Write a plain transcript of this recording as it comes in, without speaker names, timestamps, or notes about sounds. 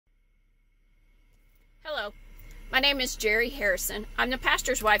name is Jerry Harrison. I'm the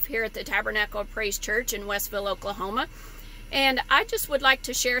pastor's wife here at the Tabernacle of Praise Church in Westville, Oklahoma. And I just would like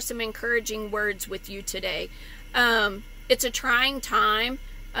to share some encouraging words with you today. It's a trying time,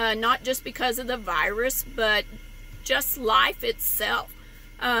 not just because of the virus, but just life itself.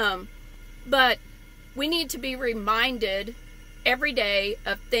 But we need to be reminded every day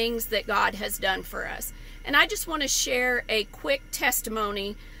of things that God has done for us. And I just want to share a quick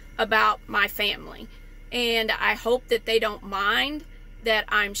testimony about my family. And I hope that they don't mind that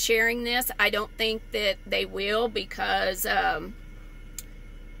I'm sharing this. I don't think that they will because,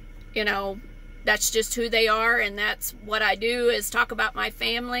 you know, that's just who they are, and that's what I do is talk about my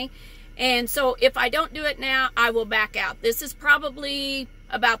family. And so if I don't do it now, I will back out. This is probably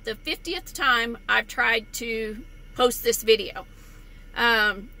about the 50th time I've tried to post this video.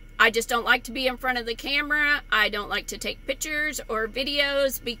 I just don't like to be in front of the camera. I don't like to take pictures or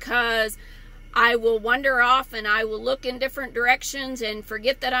videos because I will wander off and I will look in different directions and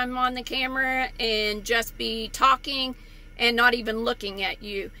forget that I'm on the camera and just be talking and not even looking at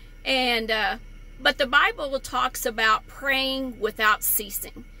you. And but the Bible talks about praying without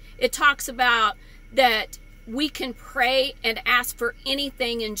ceasing. It talks about that we can pray and ask for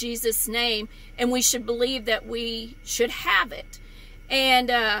anything in Jesus' name, and we should believe that we should have it.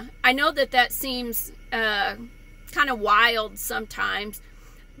 And I know that that seems kind of wild sometimes,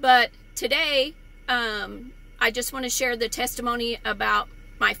 but today I just want to share the testimony about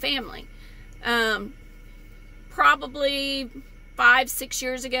my family. Probably 5-6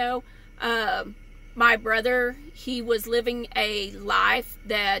 years ago, my brother, he was living a life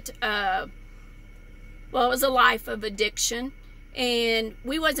that, well, it was a life of addiction, and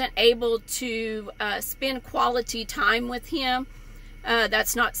we wasn't able to spend quality time with him.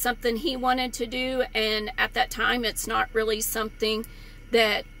 That's not something he wanted to do, and at that time it's not really something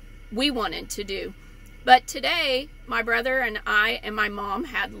that we wanted to do. But today my brother and I and my mom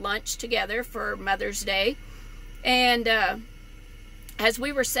had lunch together for Mother's Day, and as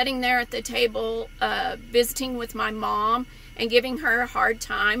we were sitting there at the table visiting with my mom and giving her a hard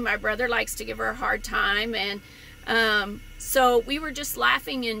time, my brother likes to give her a hard time, and so we were just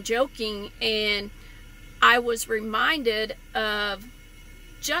laughing and joking, and I was reminded of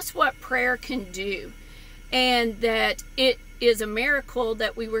just what prayer can do, and that it is a miracle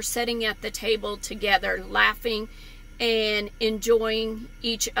that we were sitting at the table together laughing and enjoying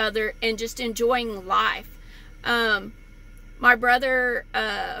each other and just enjoying life. My brother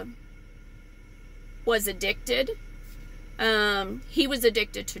was addicted. He was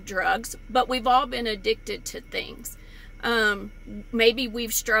addicted to drugs, but we've all been addicted to things. Maybe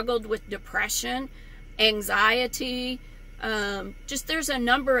we've struggled with depression, anxiety, just there's a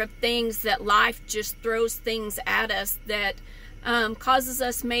number of things that life just throws things at us that causes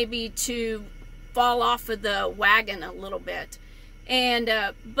us maybe to fall off of the wagon a little bit. And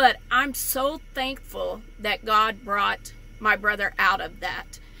but I'm so thankful that God brought my brother out of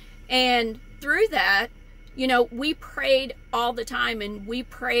that. And through that, you know, we prayed all the time, and we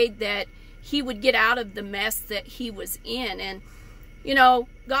prayed that he would get out of the mess that he was in. And you know,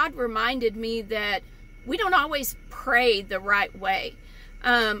 God reminded me that we don't always pray the right way.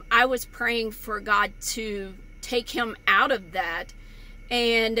 I was praying for God to take him out of that,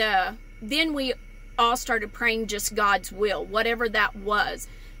 and then we all started praying just God's will, whatever that was,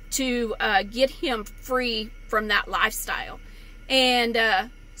 to get him free from that lifestyle. And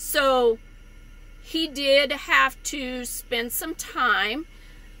so he did have to spend some time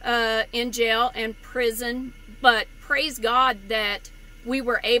in jail and prison, but praise God that we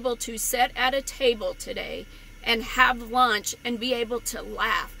were able to sit at a table today and have lunch and be able to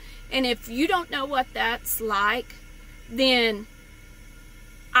laugh. And if you don't know what that's like, then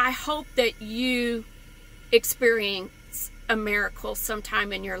I hope that you experience a miracle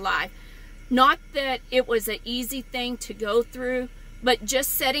sometime in your life. Not that it was an easy thing to go through, but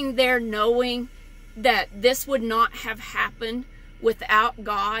just sitting there knowing that this would not have happened without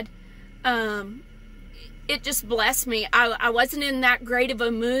God. It just blessed me. I wasn't in that great of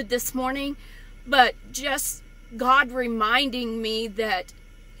a mood this morning, but just God reminding me that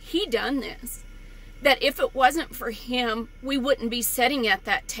he done this. That if it wasn't for him, we wouldn't be sitting at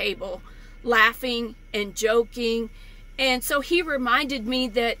that table laughing and joking. And so he reminded me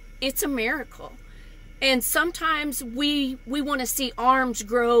that it's a miracle. And sometimes we want to see arms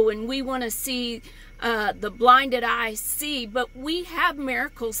grow, and we want to see the blinded eyes see, but we have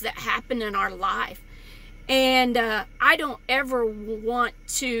miracles that happen in our life. And I don't ever want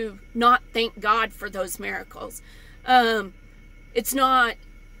to not thank God for those miracles. It's not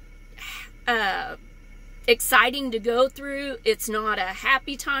exciting to go through. It's not a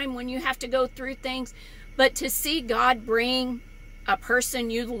happy time when you have to go through things. but to see God bring a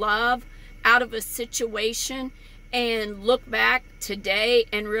person you love out of a situation and look back today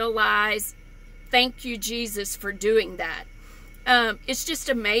and realize, thank you, Jesus, for doing that. It's just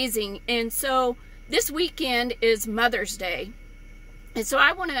amazing. And so this weekend is Mother's Day. And so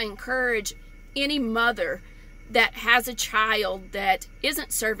I want to encourage any mother that has a child that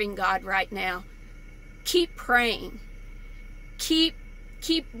isn't serving God right now. Keep praying. Keep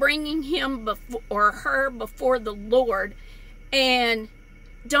bringing him or her before the Lord. And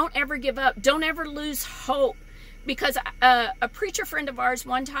don't ever give up. Don't ever lose hope. Because a preacher friend of ours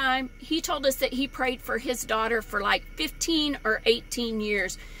one time, he told us that he prayed for his daughter for like 15 or 18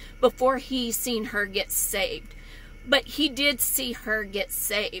 years before he seen her get saved. But he did see her get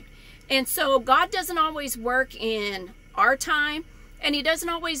saved. And so God doesn't always work in our time, and he doesn't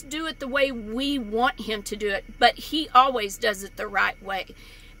always do it the way we want him to do it, but he always does it the right way.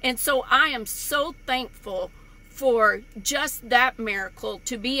 And so I am so thankful for just that miracle,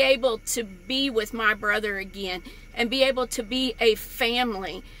 to be able to be with my brother again and be able to be a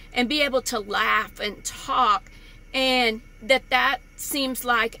family and be able to laugh and talk, and that seems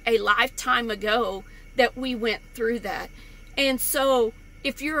like a lifetime ago that we went through that. And so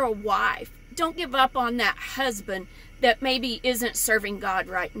if you're a wife, don't give up on that husband that maybe isn't serving God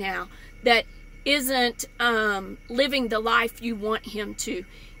right now, that isn't living the life you want him to.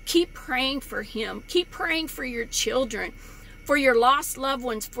 Keep praying for him. Keep praying for your children, for your lost loved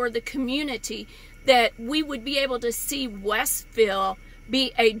ones, for the community, that we would be able to see Westville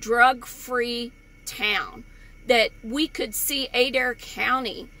be a drug-free town, that we could see Adair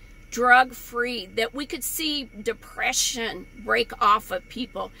County drug-free, that we could see depression break off of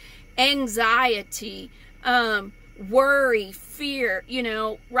people, anxiety, worry, fear. You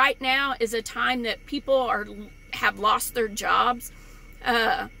know, right now is a time that people have lost their jobs.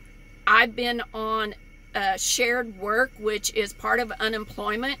 I've been on shared work, which is part of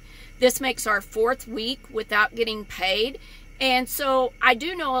unemployment. This makes our 4th week without getting paid. And so I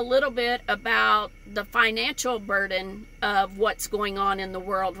do know a little bit about the financial burden of what's going on in the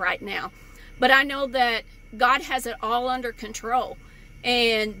world right now. But I know that God has it all under control.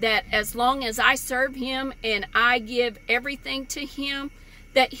 And that as long as I serve him and I give everything to him,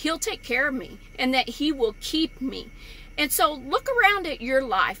 that he'll take care of me and that he will keep me. And so look around at your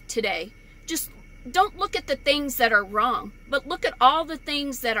life today. Just don't look at the things that are wrong, but look at all the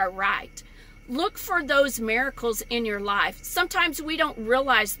things that are right. Look for those miracles in your life. Sometimes we don't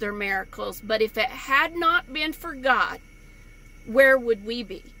realize they're miracles, but if it had not been for God, where would we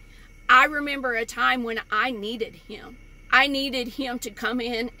be? I remember a time when I needed him. I needed him to come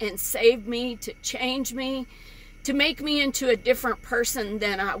in and save me, to change me, to make me into a different person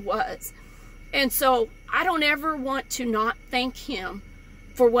than I was. And so I don't ever want to not thank him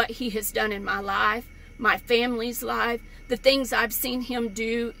for what he has done in my life, my family's life, the things I've seen him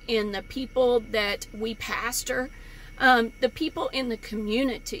do in the people that we pastor, the people in the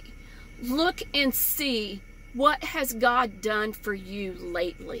community. Look and see, what has God done for you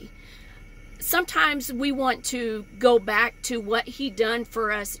lately? Sometimes we want to go back to what he done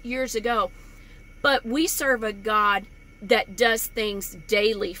for us years ago, but we serve a God that does things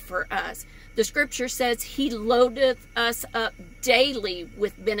daily for us. The scripture says he loadeth us up daily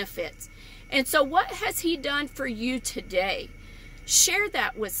with benefits. And so what has he done for you today? Share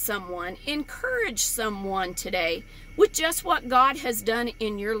that with someone. Encourage someone today with just what God has done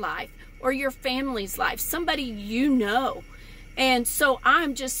in your life or your family's life, somebody you know. And so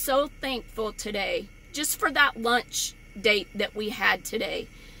I'm just so thankful today, just for that lunch date that we had today,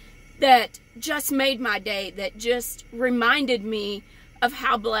 that just made my day, that just reminded me of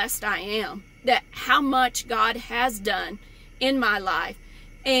how blessed I am, that how much God has done in my life.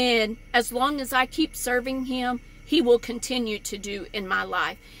 And as long as I keep serving him, he will continue to do in my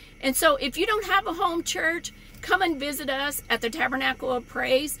life. And so if you don't have a home church, come and visit us at the Tabernacle of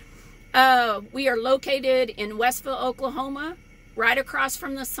Praise. We are located in Westville, Oklahoma, right across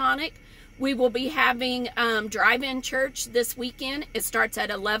from the Sonic. We will be having drive-in church this weekend. It starts at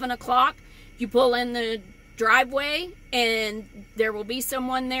 11 o'clock. You pull in the driveway and there will be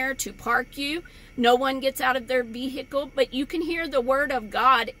someone there to park you. No one gets out of their vehicle, but you can hear the word of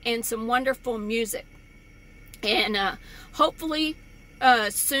God and some wonderful music. And hopefully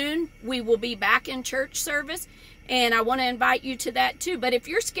soon we will be back in church service, and I want to invite you to that too. But if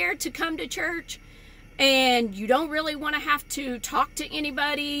you're scared to come to church and you don't really want to have to talk to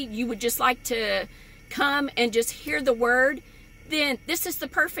anybody, you would just like to come and just hear the word, then this is the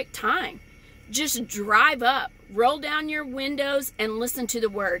perfect time. Just drive up, roll down your windows and listen to the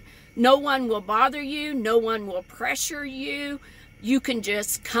word. No one will bother you. No one will pressure you. you can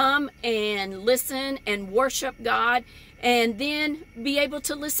just come and listen and worship God, and then be able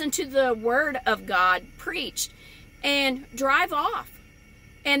to listen to the word of God preached and drive off.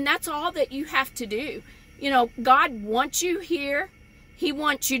 And that's all that you have to do. You know, God wants you here. He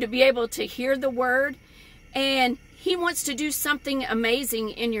wants you to be able to hear the word, and he wants to do something amazing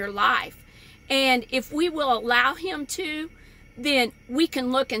in your life. And if we will allow him to, then we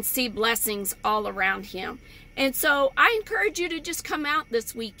can look and see blessings all around him. And so I encourage you to just come out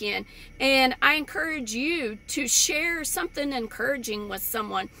this weekend, and I encourage you to share something encouraging with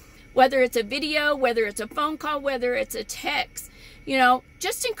someone, whether it's a video, whether it's a phone call, whether it's a text. You know,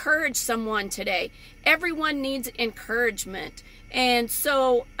 just encourage someone today. Everyone needs encouragement. And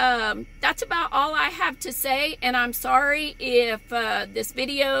so that's about all I have to say. And I'm sorry if this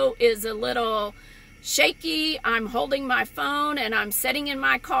video is a little shaky. I'm holding my phone and I'm sitting in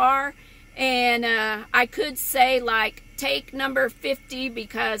my car. And I could say, like, take number 50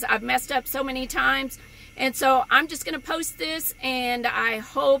 because I've messed up so many times. And so I'm just going to post this, and I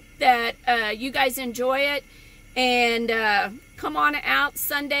hope that you guys enjoy it. And come on out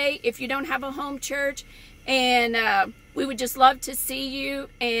Sunday if you don't have a home church. And we would just love to see you,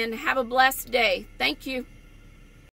 and have a blessed day. Thank you.